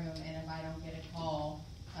around the room, and if I don't get a call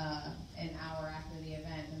an hour after the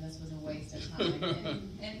event, then this was a waste of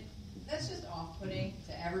time. And that's just off-putting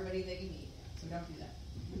to everybody that you meet. So don't do that.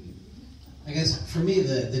 I guess for me,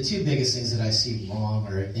 the two biggest things that I see wrong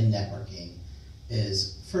or in networking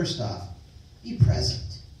is, first off, be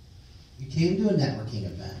present. You came to a networking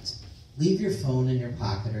event. Leave your phone in your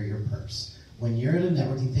pocket or your purse. When you're at a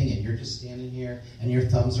networking thing and you're just standing here and your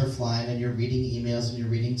thumbs are flying and you're reading emails and you're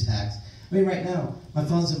reading text. I mean, right now, my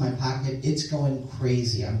phone's in my pocket. It's going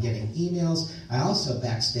crazy. I'm getting emails. I also,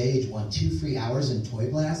 backstage, won 2 free hours in Toy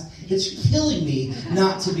Blast. It's killing me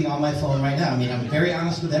not to be on my phone right now. I mean, I'm very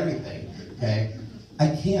honest with everything, okay?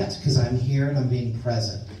 I can't because I'm here and I'm being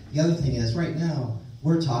present. The other thing is, right now,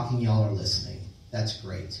 we're talking, y'all are listening. That's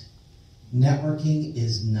great. Networking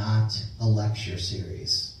is not a lecture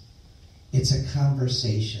series. It's a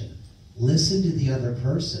conversation. Listen to the other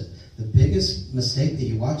person. The biggest mistake that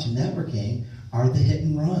you watch in networking are the hit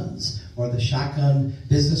and runs or the shotgun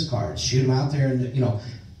business cards. Shoot them out there and,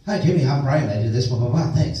 hi, Jamie, I'm Brian. I did this, blah, blah,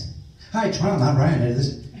 blah. Thanks. Hi, Trom, I'm Brian. I did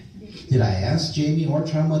this. Did I ask Jamie or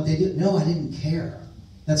Trom what they did? No, I didn't care.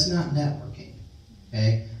 That's not networking.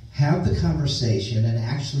 Okay? Have the conversation and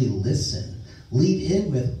actually listen. Lead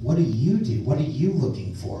in with, what do you do? What are you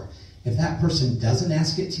looking for? If that person doesn't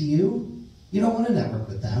ask it to you, you don't want to network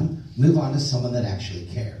with them. Move on to someone that actually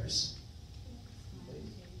cares.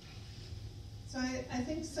 So I I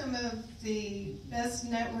think some of the best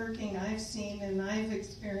networking I've seen and I've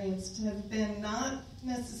experienced have been not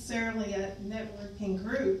necessarily at networking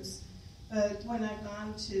groups, but when I've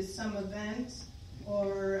gone to some event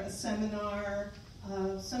or a seminar.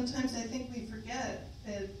 Sometimes I think we forget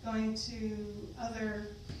that going to other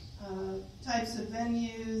types of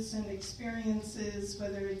venues and experiences,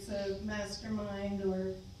 whether it's a mastermind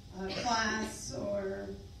or a class or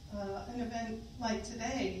an event like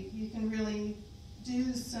today, you can really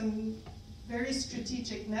do some very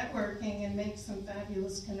strategic networking and make some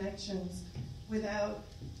fabulous connections without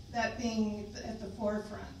that being at the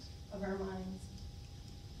forefront of our minds.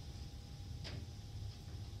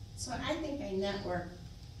 So I think I network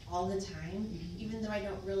all the time, even though I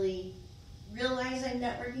don't really realize I'm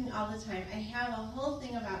networking all the time. I have a whole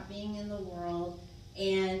thing about being in the world,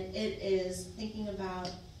 and it is thinking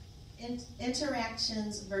about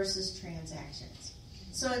interactions versus transactions.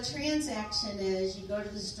 So a transaction is you go to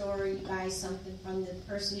the store, you buy something from the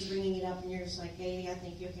person's ringing it up, and you're just like, hey, yeah,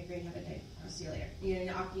 thank you, okay, great, have a day, I'll see you later. You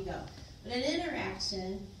know, off you go. But an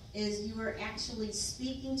interaction is you are actually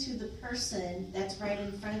speaking to the person that's right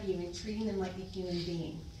in front of you and treating them like a human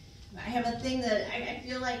being. I have a thing that I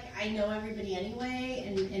feel like I know everybody anyway,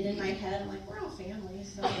 and in my head I'm like, we're all family,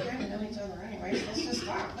 so we're going to know each other anyway, so let's just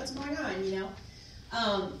talk. What's going on, you know?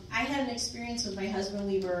 I had an experience with my husband.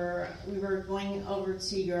 We were going over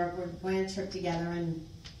to Europe. We're going on a trip together, and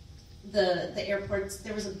the airports,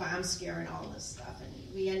 there was a bomb scare and all this stuff,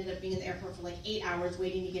 and we ended up being in the airport for like 8 hours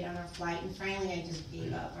waiting to get on our flight, and finally I just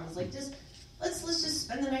gave up. I was like, let's just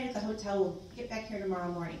spend the night at the hotel. We'll get back here tomorrow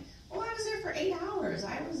morning. Well, I was there for 8 hours.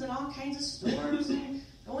 I was in all kinds of stores and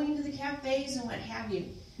going to the cafes and what have you.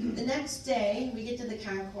 The next day, we get to the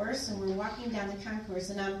concourse, and we're walking down the concourse,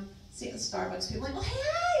 and I'm seeing the Starbucks people like, well,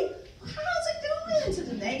 hey, how's it going? To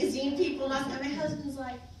the magazine people, and my husband's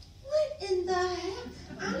like, what in the heck?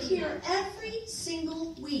 I'm here every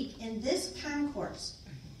single week in this concourse.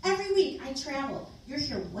 Every week I travel. You're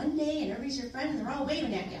here one day, and everybody's your friend, and they're all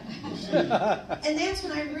waving at you. And that's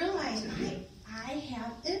when I realized I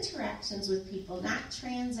have interactions with people, not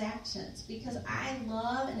transactions, because I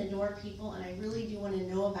love and adore people, and I really do want to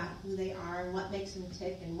know about who they are and what makes them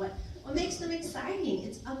tick and what makes them exciting.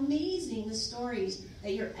 It's amazing the stories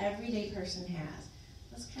that your everyday person has.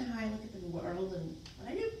 That's kind of how I look at the world and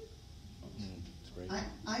what I do.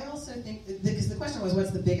 I also think, because the question was,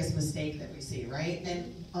 what's the biggest mistake that we see, right?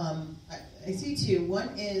 And I see two. One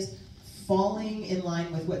is falling in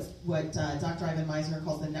line with what Dr. Ivan Meisner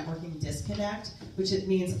calls the networking disconnect, which it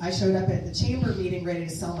means I showed up at the chamber meeting ready to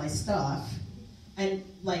sell my stuff, and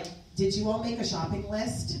like, did you all make a shopping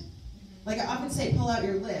list? Like, I often say, pull out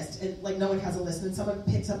your list, and like, no one has a list, and someone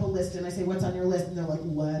picks up a list, and I say, what's on your list? And they're like,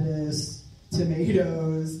 lettuce,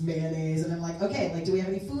 tomatoes, mayonnaise, and I'm like, okay, like, do we have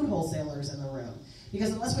any food wholesalers in the room?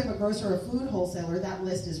 Because unless we have a grocer or a food wholesaler, that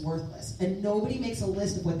list is worthless. And nobody makes a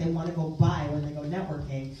list of what they want to go buy when they go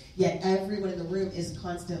networking, yet everyone in the room is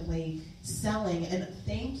constantly selling. And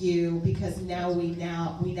thank you, because now we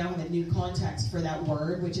have a new context for that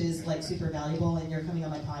word, which is like super valuable, and you're coming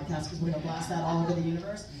on my podcast because we're going to blast that all over the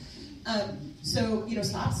universe. So,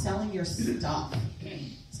 stop selling your stuff.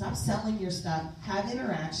 Stop selling your stuff. Have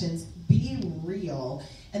interactions. Be real.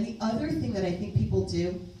 And the other thing that I think people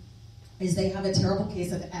do is they have a terrible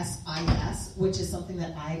case of SIS, which is something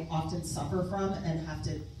that I often suffer from and have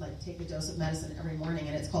to like take a dose of medicine every morning,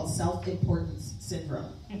 and it's called self-importance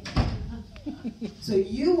syndrome. So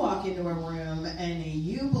you walk into a room and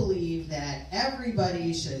you believe that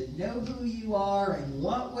everybody should know who you are and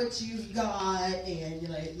want what you've got, and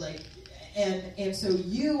and so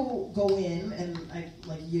you go in, and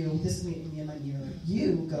this is me and my mirror.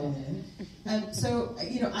 You go in, and so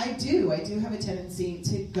I do have a tendency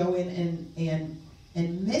to go in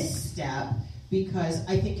and misstep, because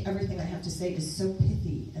I think everything I have to say is so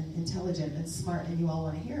pithy and intelligent and smart, and you all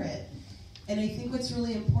want to hear it. And I think what's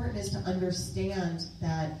really important is to understand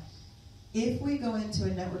that if we go into a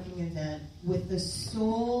networking event with the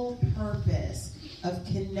sole purpose of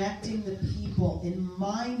connecting the people in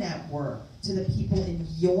my network to the people in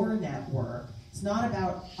your network, it's not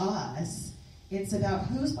about us. It's about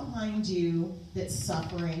who's behind you that's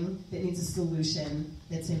suffering, that needs a solution,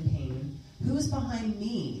 that's in pain. Who's behind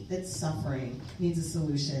me that's suffering, needs a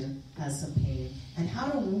solution, has some pain. And how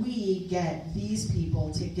do we get these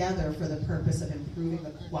people together for the purpose of improving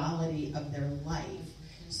the quality of their life?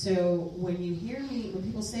 So when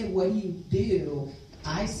people say, what do?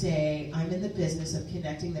 I say, I'm in the business of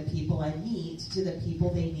connecting the people I meet to the people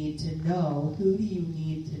they need to know. Who do you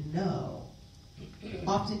need to know?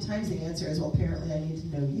 Oftentimes the answer is, well, apparently I need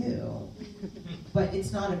to know you. But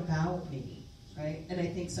it's not about me. right? And I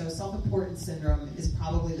think so self-importance syndrome is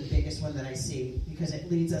probably the biggest one that I see because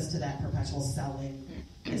it leads us to that perpetual selling,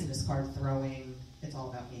 business card throwing, it's all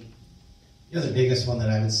about me. The other biggest one that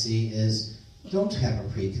I would see is don't have a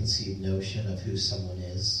preconceived notion of who someone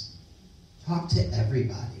is. Talk to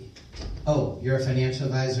everybody. Oh, you're a financial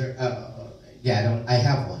advisor? Yeah, I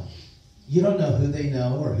have one. You don't know who they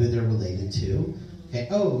know or who they're related to. Okay.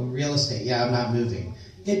 Oh, real estate. Yeah, I'm not moving.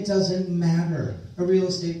 It doesn't matter. A real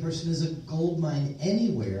estate person is a gold mine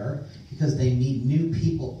anywhere because they meet new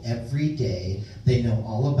people every day. They know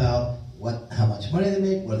all about how much money they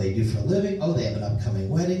make, what they do for a living. Oh, they have an upcoming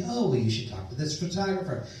wedding. Oh, well, you should talk to this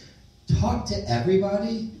photographer. Talk to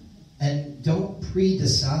everybody and don't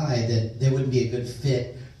pre-decide that they wouldn't be a good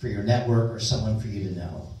fit for your network or someone for you to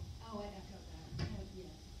know. Oh, I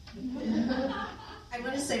echo that. I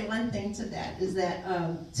want to say one thing to that is that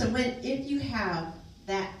if you have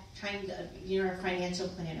that kind of, you're a financial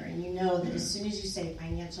planner and you know that as soon as you say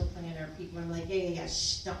financial planner, people are like, yeah,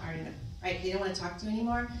 shh, don't argue, right? They don't want to talk to you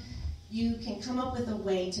anymore. You can come up with a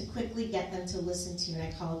way to quickly get them to listen to you,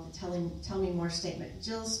 and I call it the tell me more statement.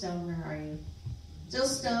 Jill Stone, where are you? Jill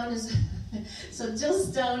Stone is, so Jill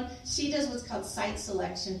Stone, she does what's called site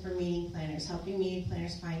selection for meeting planners, helping meeting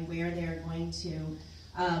planners find where they're going to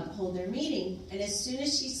hold their meeting. And as soon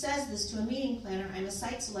as she says this to a meeting planner, I'm a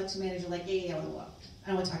site selection manager, like, yeah, I don't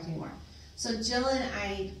want to talk to you anymore. So Jill and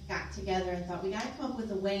I got together and thought, we got to come up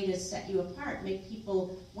with a way to set you apart, make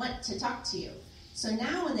people want to talk to you. So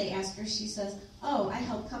now when they ask her, she says, oh, I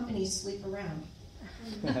help companies sleep around.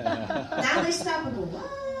 Now they stop and go,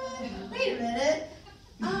 what? Wait a minute.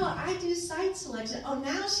 Oh, I do site selection. Oh,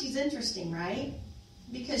 now she's interesting, right?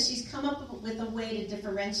 Because she's come up with a way to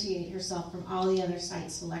differentiate herself from all the other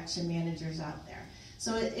site selection managers out there.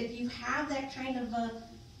 So if you have that kind of a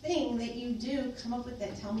thing that you do, come up with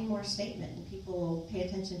that tell me more statement, and people will pay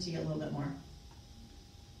attention to you a little bit more.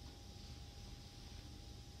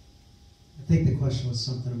 I think the question was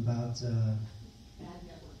something about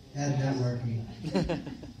bad networking.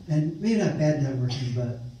 And maybe not bad networking,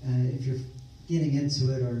 but if you're getting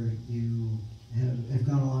into it or you have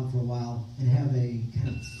gone along for a while and have a kind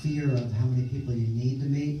of fear of how many people you need to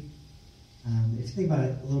meet, if you think about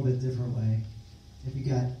it a little bit different way, if you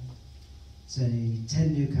got, say,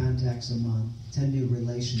 10 new contacts a month, 10 new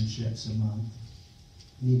relationships a month,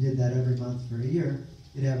 and you did that every month for a year,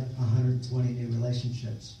 you'd have 120 new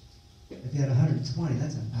relationships. If you had 120,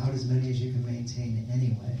 that's about as many as you can maintain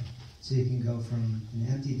anyway. So you can go from an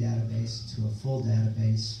empty database to a full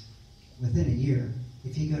database within a year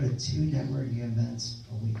if you go to 2 networking events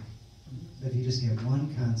a week. If you just get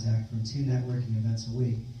one contact from 2 networking events a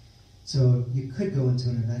week. So you could go into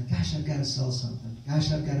an event, gosh, I've got to sell something.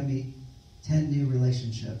 Gosh, I've got to meet 10 new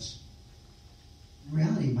relationships. In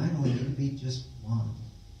reality, you might only need to meet just one.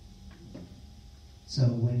 So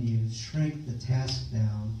when you shrink the task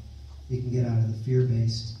down, you can get out of the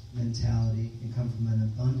fear-based mentality and come from an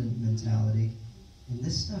abundant mentality. And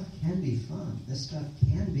this stuff can be fun. This stuff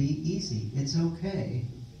can be easy. It's okay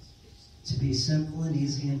to be simple and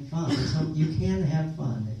easy and fun. You can have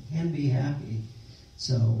fun. It can be happy.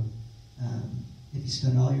 So if you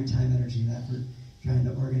spend all your time, energy, and effort trying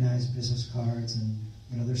to organize business cards and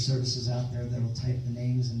there's services out there that will type the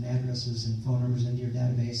names and addresses and phone numbers into your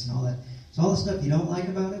database and all that. So all the stuff you don't like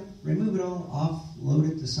about it, remove it all,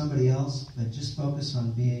 offload it to somebody else, but just focus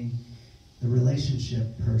on being the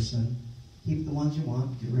relationship person. Keep the ones you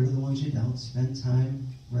want, get rid of the ones you don't. Spend time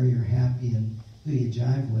where you're happy and who you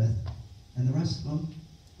jive with. And the rest of them,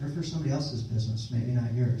 they're for somebody else's business, maybe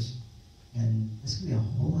not yours. And it's going to be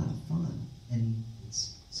a whole lot of fun. And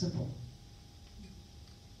it's simple.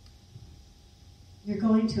 You're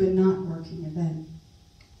going to a not working event.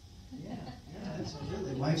 Yeah,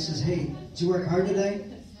 absolutely. Wife says, hey, did you work hard today?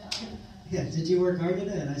 Yeah, did you work hard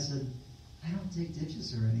today? And I said, I don't take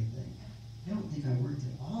ditches or anything. I don't think I worked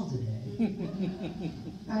at all today.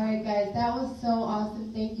 All right, guys, that was so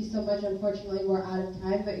awesome. Thank you so much. Unfortunately, we're out of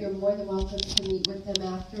time, but you're more than welcome to meet with them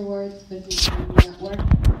afterwards with the network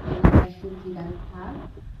and the questions you guys have.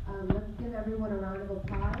 Let's give everyone a round of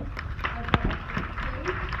applause.